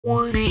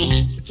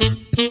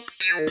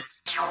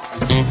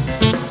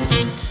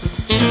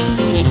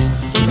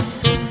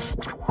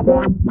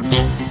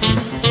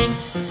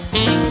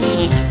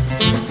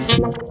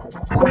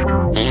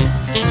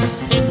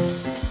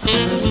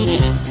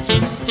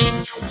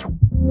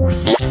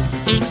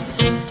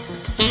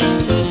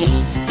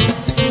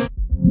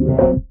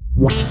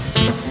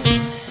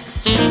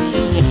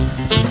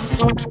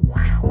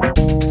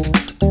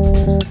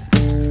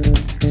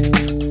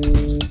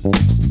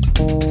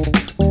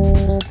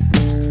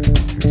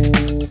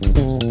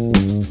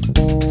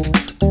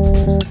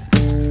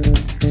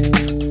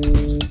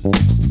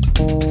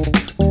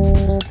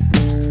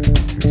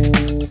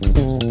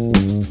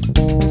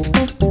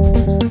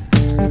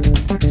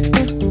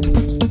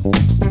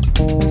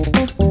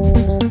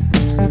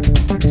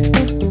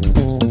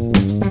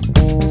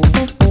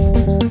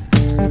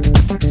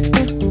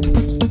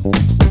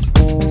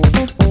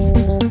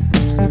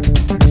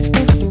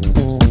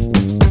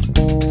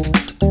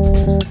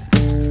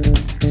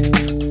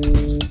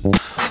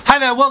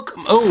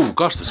Welcome. Oh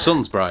gosh, the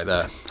sun's bright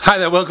there. Hi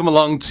there, welcome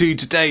along to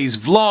today's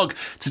vlog.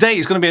 Today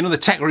is going to be another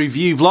tech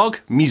review vlog,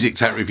 music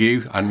tech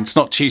review, and it's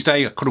not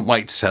Tuesday, I couldn't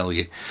wait to tell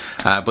you.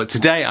 But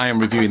today I am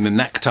reviewing the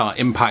Nektar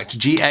Impact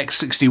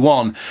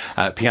GX61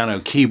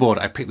 piano keyboard.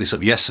 I picked this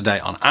up yesterday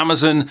on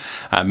Amazon,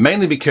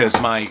 mainly because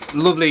my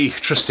lovely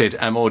trusted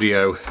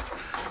M-Audio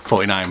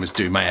 49 was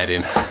doing my head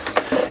in.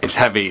 It's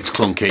heavy, it's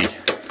clunky,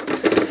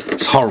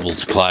 it's horrible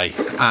to play,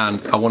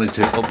 and I wanted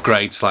to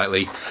upgrade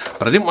slightly,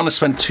 but I didn't want to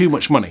spend too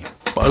much money.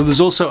 But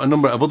there's also a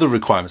number of other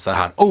requirements that I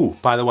had. Oh,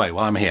 by the way,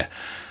 while I'm here,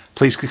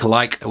 please click a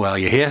like while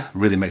you're here. It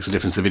really makes a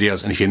difference to the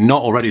videos. And if you're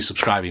not already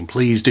subscribing,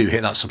 please do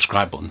hit that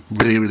subscribe button.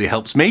 Really, really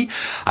helps me.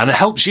 And it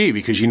helps you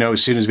because you know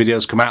as soon as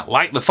videos come out,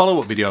 like the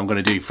follow-up video I'm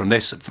going to do from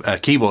this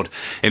keyboard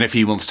in a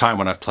few months' time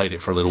when I've played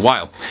it for a little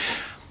while.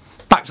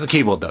 Back to the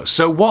keyboard though.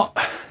 So what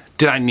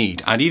did I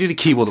need? I needed a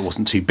keyboard that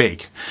wasn't too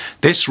big.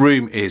 This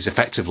room is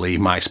effectively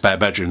my spare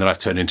bedroom that I've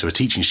turned into a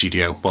teaching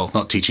studio. Well,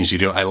 not teaching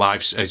studio,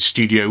 a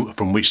studio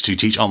from which to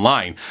teach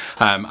online,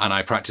 and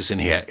I practice in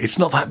here. It's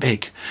not that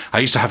big. I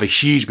used to have a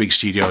huge big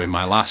studio in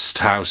my last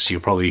house.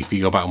 You'll probably, if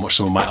you go back and watch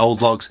some of my old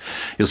vlogs,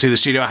 you'll see the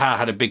studio I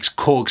had a big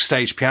Korg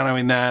stage piano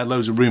in there,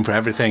 loads of room for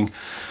everything.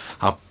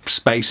 Our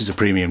space is a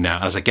premium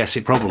now, as I guess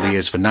it probably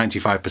is for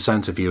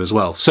 95% of you as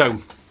well.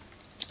 So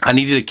I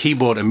needed a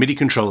keyboard and MIDI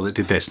controller that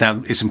did this.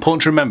 Now, it's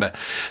important to remember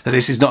that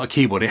this is not a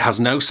keyboard. It has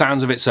no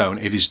sounds of its own.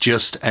 It is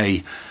just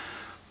a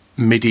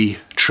MIDI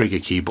trigger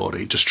keyboard.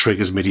 It just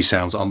triggers MIDI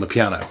sounds on the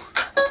piano.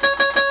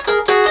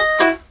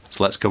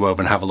 So let's go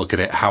over and have a look at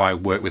it, how I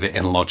work with it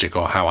in Logic,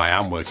 or how I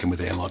am working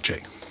with it in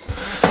Logic.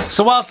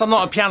 So whilst I'm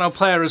not a piano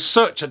player as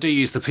such, I do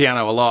use the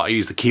piano a lot. I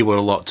use the keyboard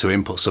a lot to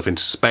input stuff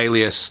into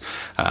Spalius.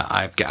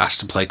 I get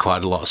asked to play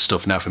quite a lot of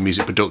stuff now for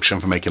music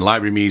production, for making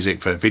library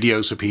music, for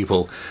videos for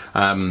people.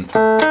 I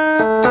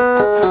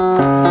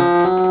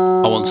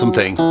want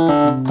something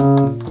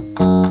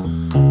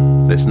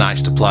that's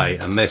nice to play,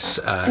 and this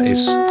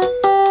is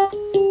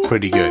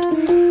pretty good.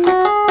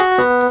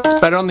 It's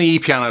better on the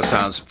E-piano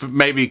sounds,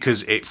 maybe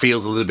because it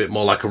feels a little bit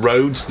more like a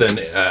Rhodes than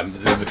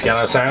the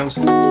piano sounds.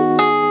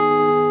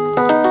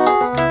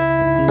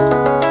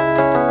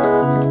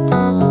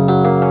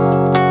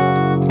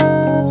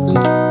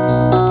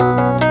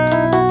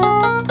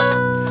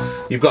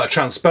 You've got a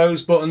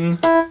transpose button.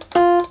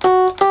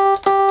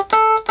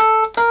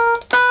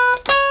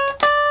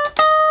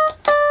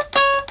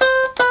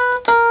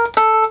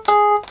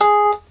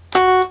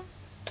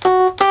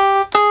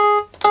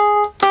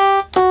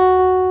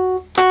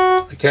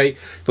 Okay, you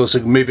can also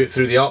move it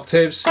through the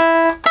octaves.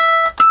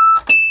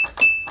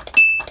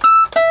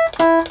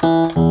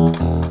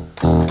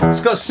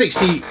 It's got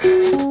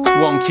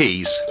 61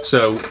 keys,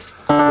 so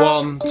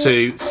 1,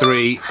 2,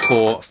 3,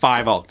 4,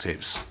 5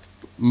 octaves.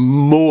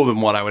 More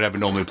than what I would ever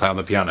normally play on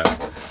the piano.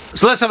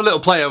 So let's have a little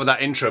play over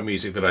that intro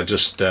music that I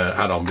just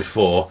had on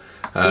before.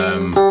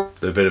 A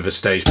bit of a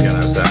stage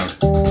piano sound.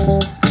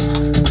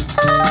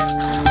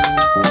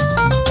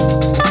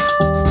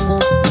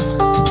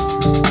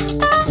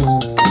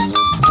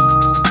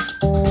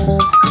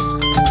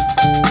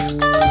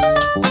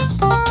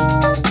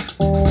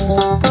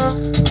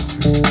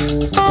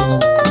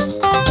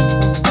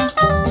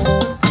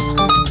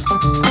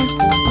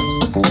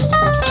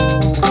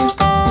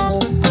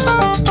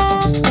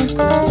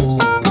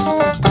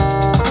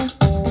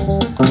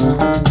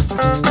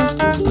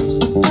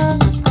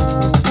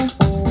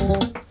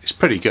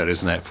 Pretty good,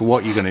 isn't it, for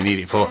what you're going to need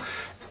it for?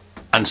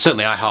 And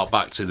certainly I hark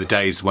back to the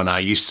days when I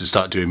used to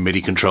start doing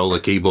MIDI controller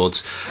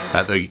keyboards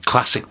at the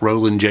classic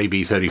Roland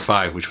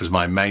JB35, which was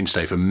my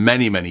mainstay for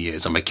many, many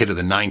years. I'm a kid of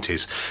the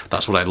 90s.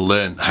 That's what I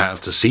learned how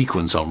to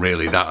sequence on,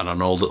 really, that and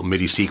an old little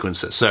MIDI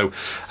sequencer. So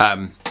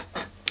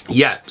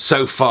yeah,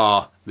 so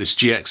far this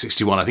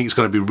GX61, I think it's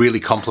going to be really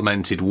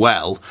complemented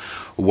well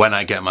when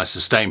I get my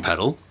sustain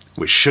pedal,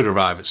 which should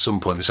arrive at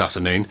some point this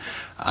afternoon,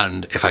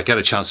 and if I get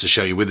a chance to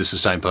show you with the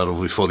sustain pedal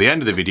before the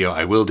end of the video,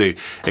 I will do.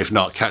 If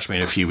not, catch me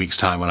in a few weeks'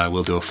 time when I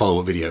will do a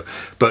follow-up video.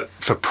 But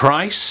for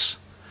price,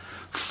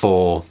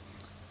 for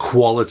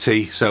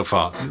quality so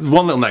far,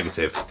 one little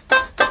negative.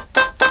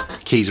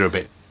 keys are a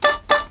bit,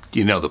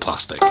 you know, the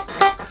plastic.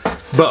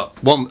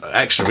 But one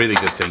extra really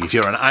good thing, if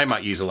you're an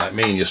iMac user like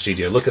me in your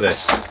studio, look at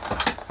this.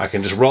 I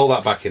can just roll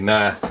that back in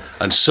there,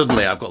 and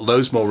suddenly I've got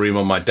loads more room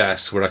on my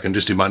desk where I can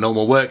just do my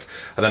normal work,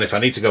 and then if I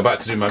need to go back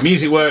to do my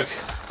music work,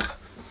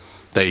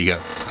 there you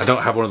go. I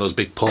don't have one of those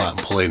big pull out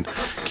and pull in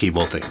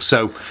keyboard things.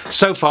 So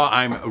far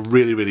I'm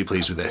really, really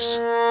pleased with this.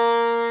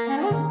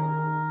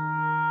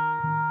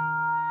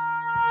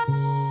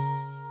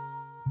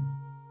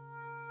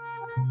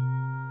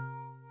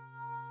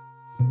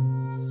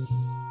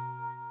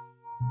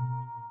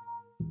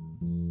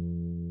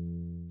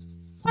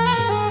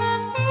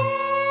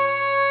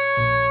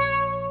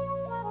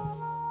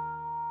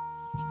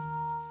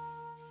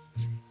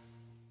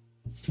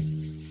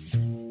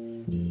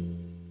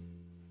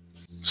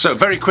 So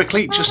very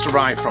quickly, just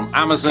arrived from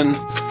Amazon.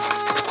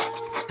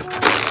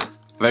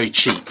 Very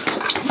cheap,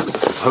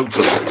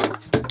 hopefully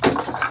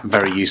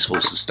very useful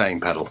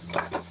sustain pedal.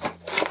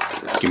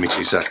 Give me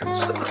 2 seconds.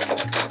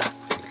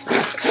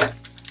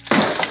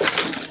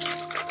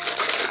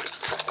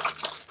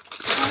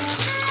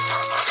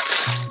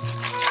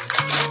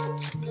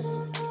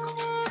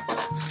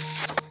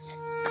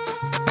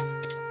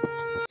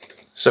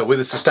 So with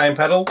the sustain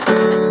pedal, play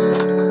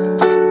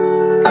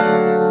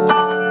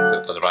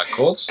the right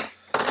chords.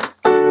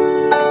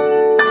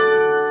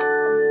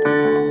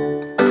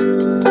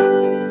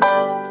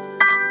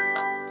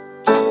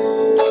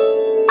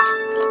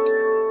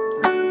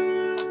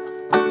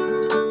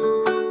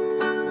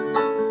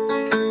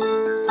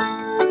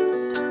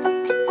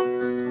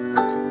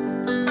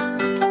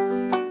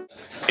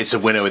 It's a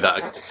winner with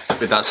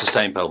that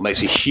sustain pedal.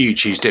 Makes a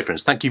huge, huge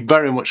difference. Thank you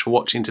very much for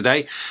watching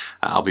today.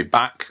 I'll be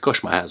back.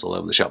 Gosh, my hair's all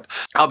over the shop.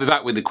 I'll be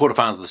back with the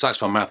quarterfinals of the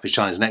Saxophone Mouthpiece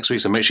Challenge next week,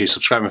 so make sure you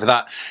subscribe for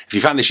that. If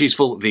you found this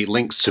useful, the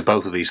links to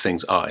both of these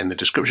things are in the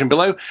description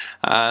below.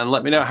 And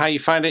let me know how you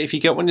find it if you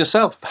get one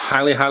yourself.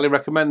 Highly, highly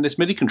recommend this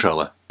MIDI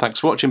controller. Thanks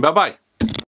for watching. Bye-bye.